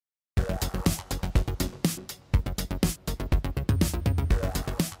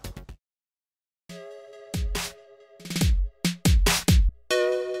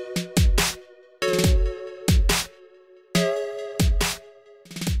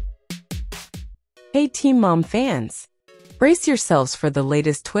Hey Teen Mom fans! Brace yourselves for the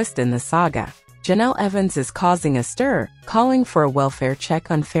latest twist in the saga. Jenelle Evans is causing a stir, calling for a welfare check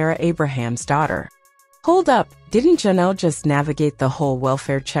on Farrah Abraham's daughter. Hold up, didn't Jenelle just navigate the whole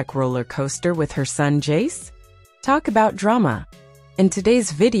welfare check roller coaster with her son Jace? Talk about drama. In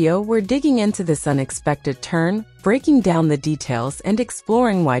today's video, we're digging into this unexpected turn, breaking down the details and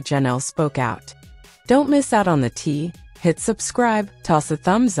exploring why Jenelle spoke out. Don't miss out on the tea. Hit subscribe, toss a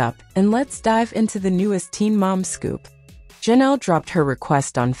thumbs up, and let's dive into the newest Teen Mom scoop. Jenelle dropped her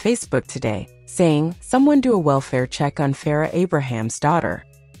request on Facebook today, saying, "Someone do a welfare check on Farrah Abraham's daughter."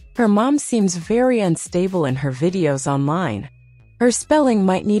 Her mom seems very unstable in her videos online. Her spelling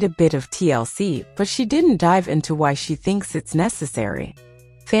might need a bit of TLC, but she didn't dive into why she thinks it's necessary.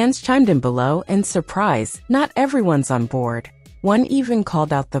 Fans chimed in below, and surprise, not everyone's on board. One even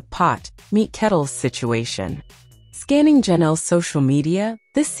called out the pot, meet kettle situation. Scanning Jenelle's social media,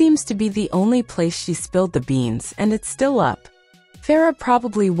 this seems to be the only place she spilled the beans, and it's still up. Farrah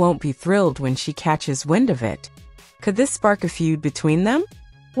probably won't be thrilled when she catches wind of it. Could this spark a feud between them?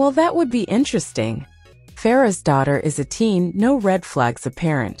 Well, that would be interesting. Farrah's daughter is a teen, no red flags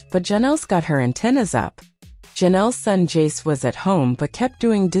apparent, but Jenelle's got her antennas up. Jenelle's son Jace was at home but kept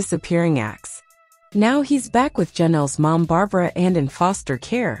doing disappearing acts. Now he's back with Jenelle's mom Barbara and in foster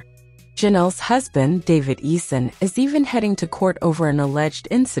care. Jenelle's husband, David Eason, is even heading to court over an alleged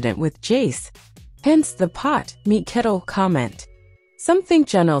incident with Jace. Hence the pot, meet kettle comment. Some think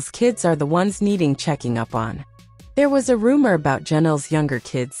Jenelle's kids are the ones needing checking up on. There was a rumor about Jenelle's younger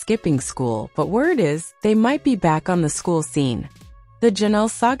kids skipping school, but word is they might be back on the school scene. The Jenelle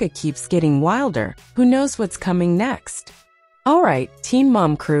saga keeps getting wilder. Who knows what's coming next? Alright, Teen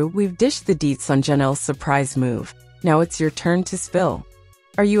Mom crew, we've dished the deets on Jenelle's surprise move. Now it's your turn to spill.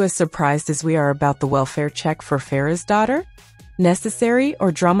 Are you as surprised as we are about the welfare check for Farrah's daughter? Necessary or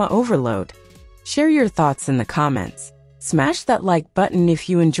drama overload? Share your thoughts in the comments. Smash that like button if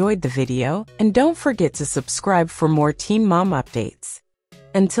you enjoyed the video, and don't forget to subscribe for more Teen Mom updates.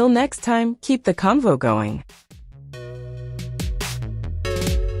 Until next time, keep the convo going.